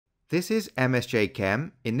This is MSJ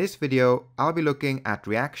Chem. In this video, I'll be looking at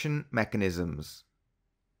reaction mechanisms.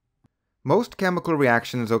 Most chemical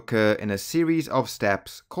reactions occur in a series of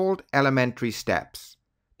steps called elementary steps.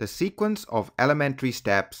 The sequence of elementary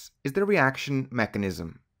steps is the reaction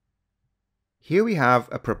mechanism. Here we have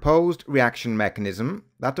a proposed reaction mechanism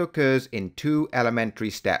that occurs in two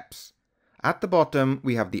elementary steps. At the bottom,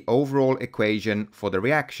 we have the overall equation for the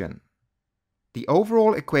reaction. The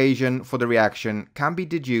overall equation for the reaction can be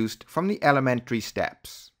deduced from the elementary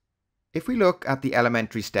steps. If we look at the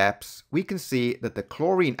elementary steps, we can see that the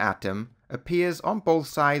chlorine atom appears on both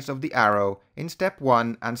sides of the arrow in step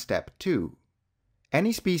 1 and step 2.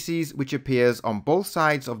 Any species which appears on both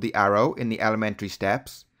sides of the arrow in the elementary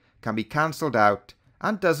steps can be cancelled out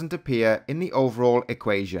and doesn't appear in the overall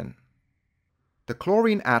equation. The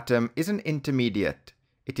chlorine atom is an intermediate.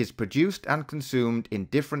 It is produced and consumed in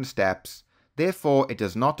different steps. Therefore, it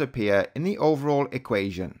does not appear in the overall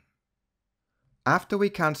equation. After we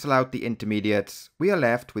cancel out the intermediates, we are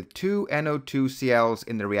left with two NO2Cls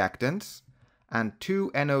in the reactants and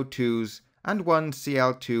two NO2s and one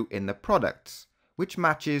Cl2 in the products, which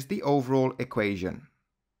matches the overall equation.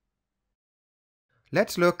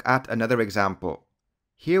 Let's look at another example.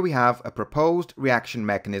 Here we have a proposed reaction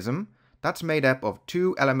mechanism that's made up of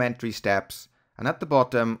two elementary steps, and at the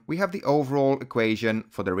bottom we have the overall equation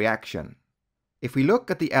for the reaction. If we look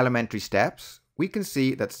at the elementary steps, we can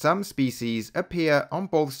see that some species appear on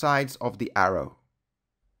both sides of the arrow.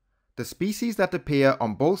 The species that appear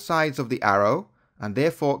on both sides of the arrow and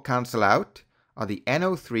therefore cancel out are the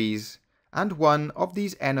NO3s and one of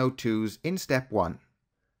these NO2s in step 1.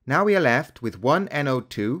 Now we are left with one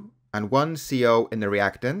NO2 and one CO in the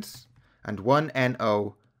reactants and one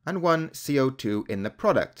NO and one CO2 in the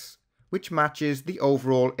products, which matches the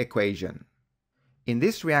overall equation. In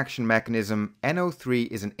this reaction mechanism, NO3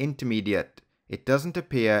 is an intermediate. It doesn't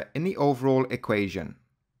appear in the overall equation.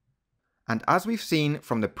 And as we've seen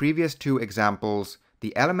from the previous two examples,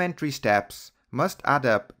 the elementary steps must add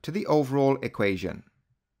up to the overall equation.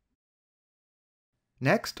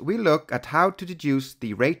 Next, we look at how to deduce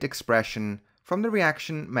the rate expression from the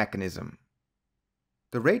reaction mechanism.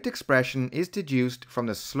 The rate expression is deduced from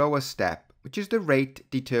the slowest step, which is the rate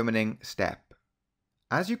determining step.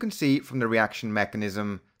 As you can see from the reaction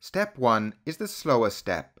mechanism, step 1 is the slowest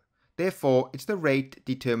step, therefore it's the rate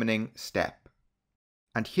determining step.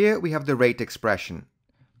 And here we have the rate expression.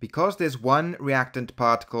 Because there's one reactant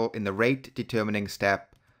particle in the rate determining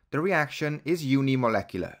step, the reaction is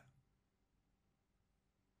unimolecular.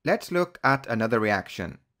 Let's look at another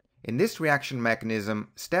reaction. In this reaction mechanism,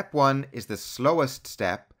 step 1 is the slowest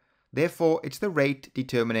step, therefore it's the rate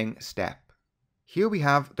determining step. Here we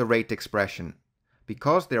have the rate expression.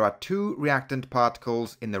 Because there are two reactant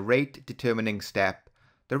particles in the rate determining step,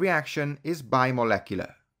 the reaction is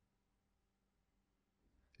bimolecular.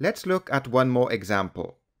 Let's look at one more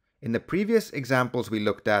example. In the previous examples we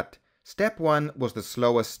looked at, step 1 was the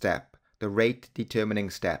slowest step, the rate determining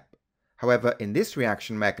step. However, in this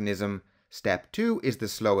reaction mechanism, step 2 is the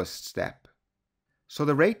slowest step. So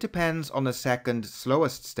the rate depends on the second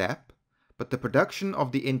slowest step, but the production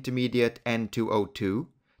of the intermediate N2O2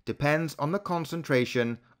 depends on the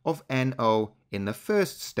concentration of NO in the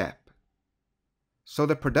first step. So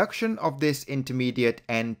the production of this intermediate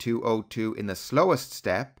N2O2 in the slowest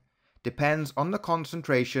step depends on the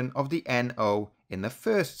concentration of the NO in the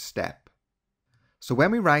first step. So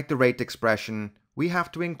when we write the rate expression, we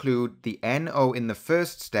have to include the NO in the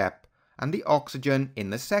first step and the oxygen in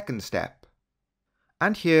the second step.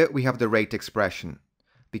 And here we have the rate expression.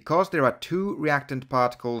 Because there are two reactant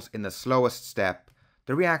particles in the slowest step,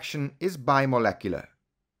 the reaction is bimolecular.